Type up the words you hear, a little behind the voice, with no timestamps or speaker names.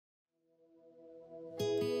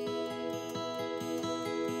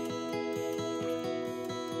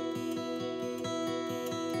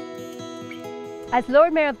As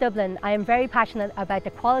Lord Mayor of Dublin, I am very passionate about the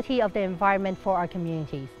quality of the environment for our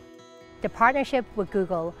communities. The partnership with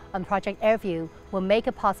Google on Project AirView will make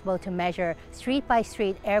it possible to measure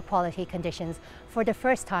street-by-street air quality conditions for the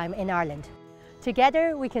first time in Ireland.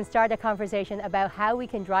 Together, we can start a conversation about how we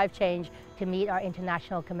can drive change to meet our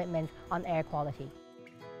international commitments on air quality.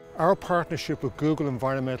 Our partnership with Google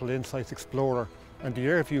Environmental Insights Explorer and the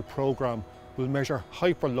AirView programme will measure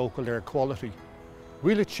hyper-local air quality.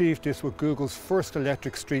 We'll achieve this with Google's first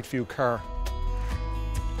electric street view car.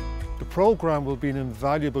 The programme will be an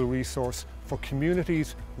invaluable resource for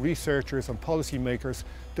communities, researchers and policymakers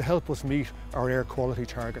to help us meet our air quality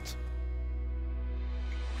targets.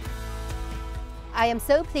 I am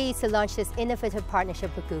so pleased to launch this innovative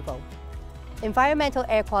partnership with Google. Environmental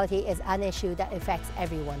air quality is an issue that affects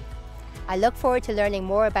everyone. I look forward to learning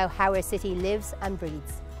more about how our city lives and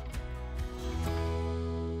breathes.